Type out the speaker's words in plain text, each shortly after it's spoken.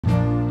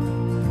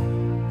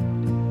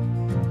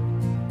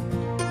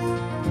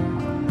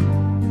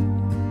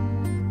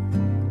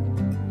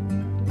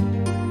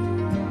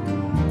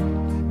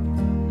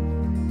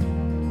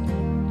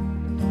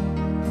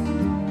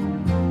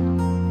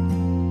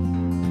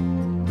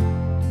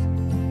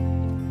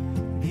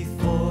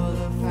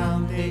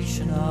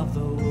redemption of the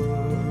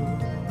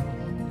world.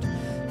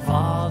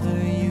 Father,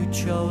 you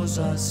chose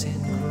us in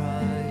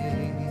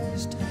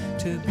Christ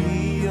to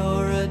be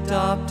your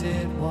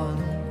adopted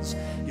ones,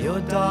 your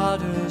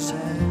daughters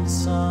and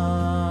sons.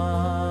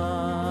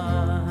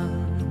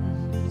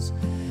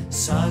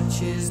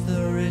 Such is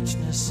the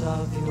richness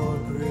of your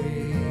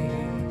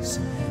grace,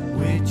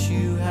 which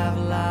you have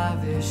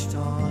lavished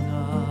on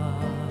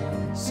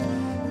us,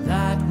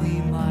 that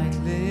we might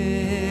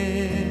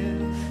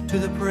live to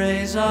the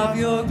praise of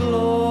your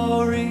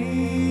glory.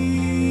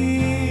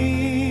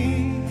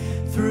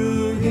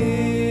 Through him,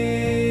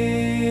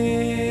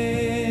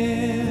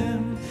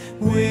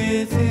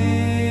 with him,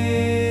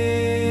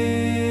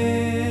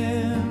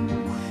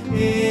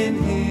 in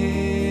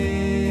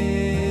him,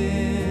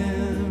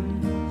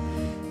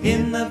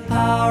 in the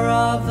power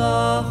of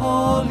the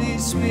Holy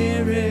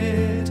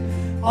Spirit,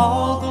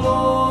 all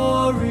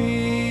glory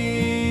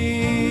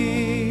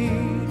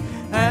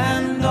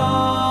and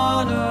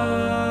honor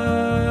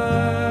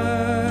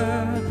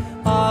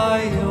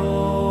are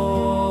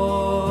yours,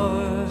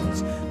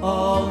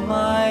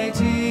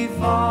 Almighty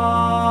Father.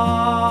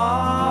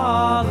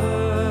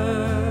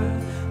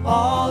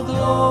 All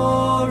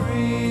glory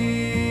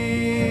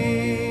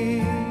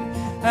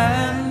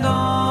and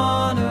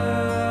honor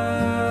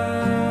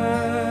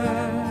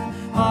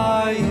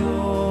are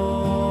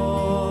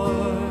yours,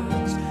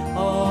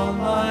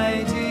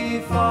 Almighty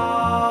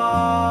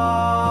Father.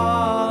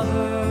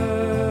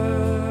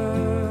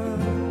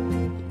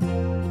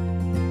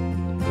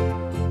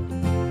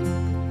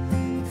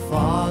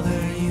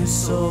 Father, you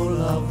so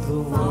loved the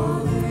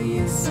world,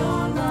 you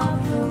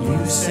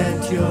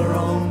sent your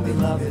own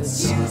beloved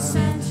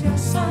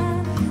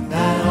Son,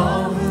 that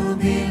all who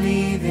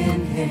believe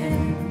in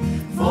him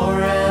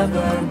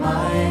forever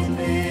might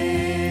live.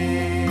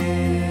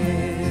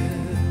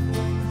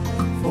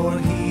 For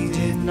he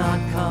did not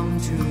come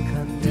to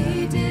condemn,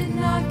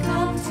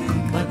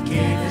 but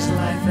gave his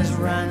life as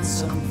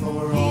ransom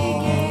for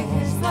all.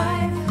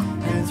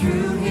 And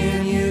through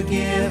him you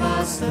give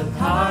us the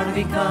power to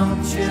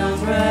become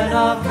children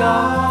of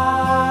God.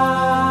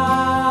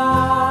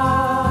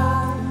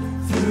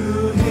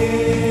 Through him,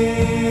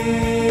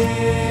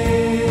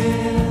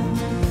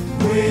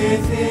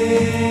 with him,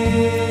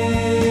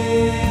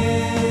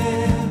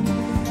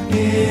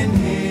 in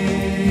him,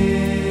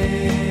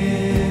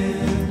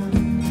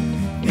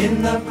 in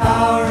the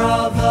power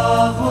of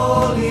the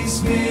Holy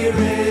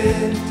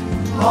Spirit,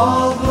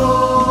 all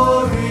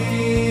glory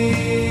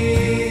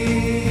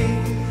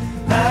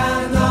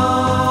and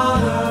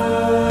honor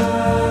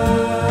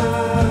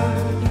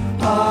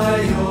are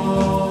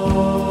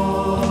yours,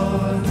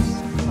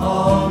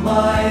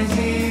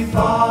 Almighty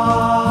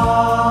Father.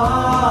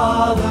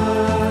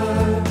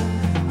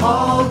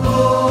 All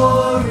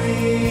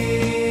glory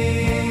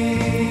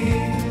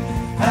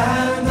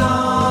and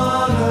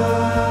honor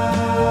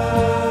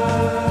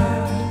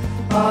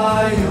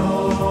are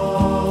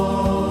yours,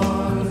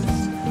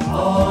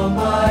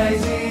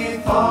 Almighty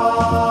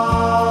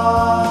Father.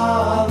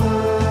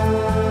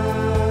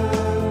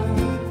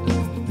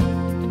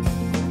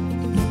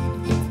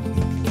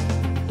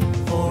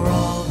 For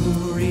all who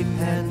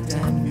repent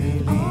and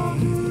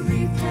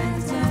believe,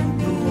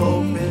 who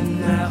open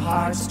their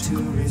hearts to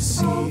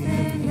receive,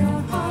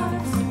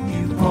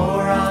 you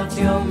pour out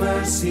your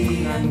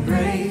mercy and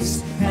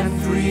grace and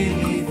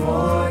freely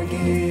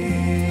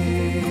forgive.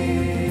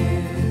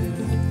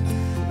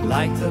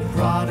 Like the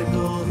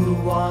prodigal who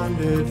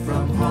wandered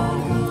from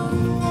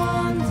home,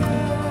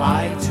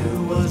 I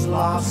too was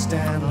lost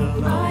and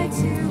alone.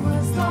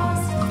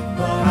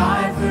 But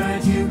I've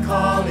heard you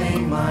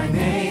calling my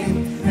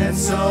name, and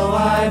so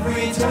I've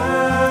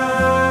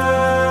returned.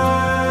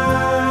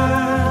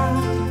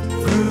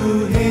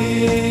 Through him,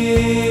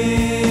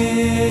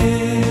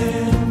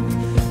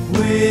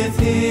 with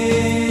him,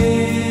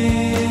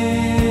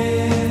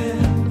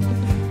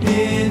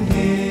 in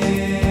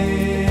him,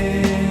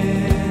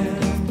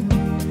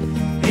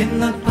 in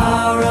the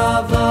power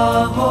of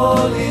the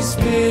Holy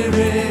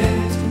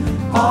Spirit,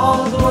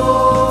 all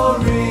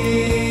glory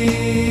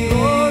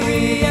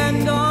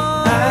and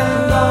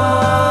honor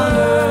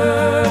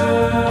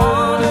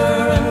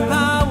and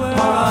power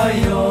are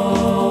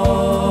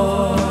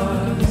yours,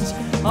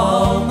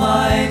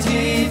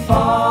 Almighty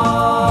Father.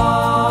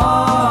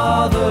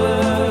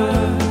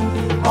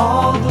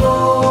 All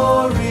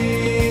glory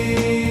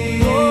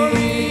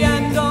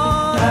and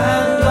honor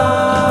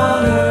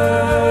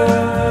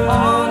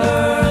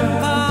and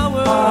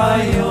power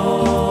are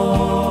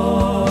yours,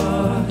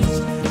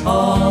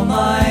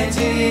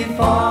 Almighty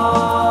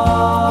Father.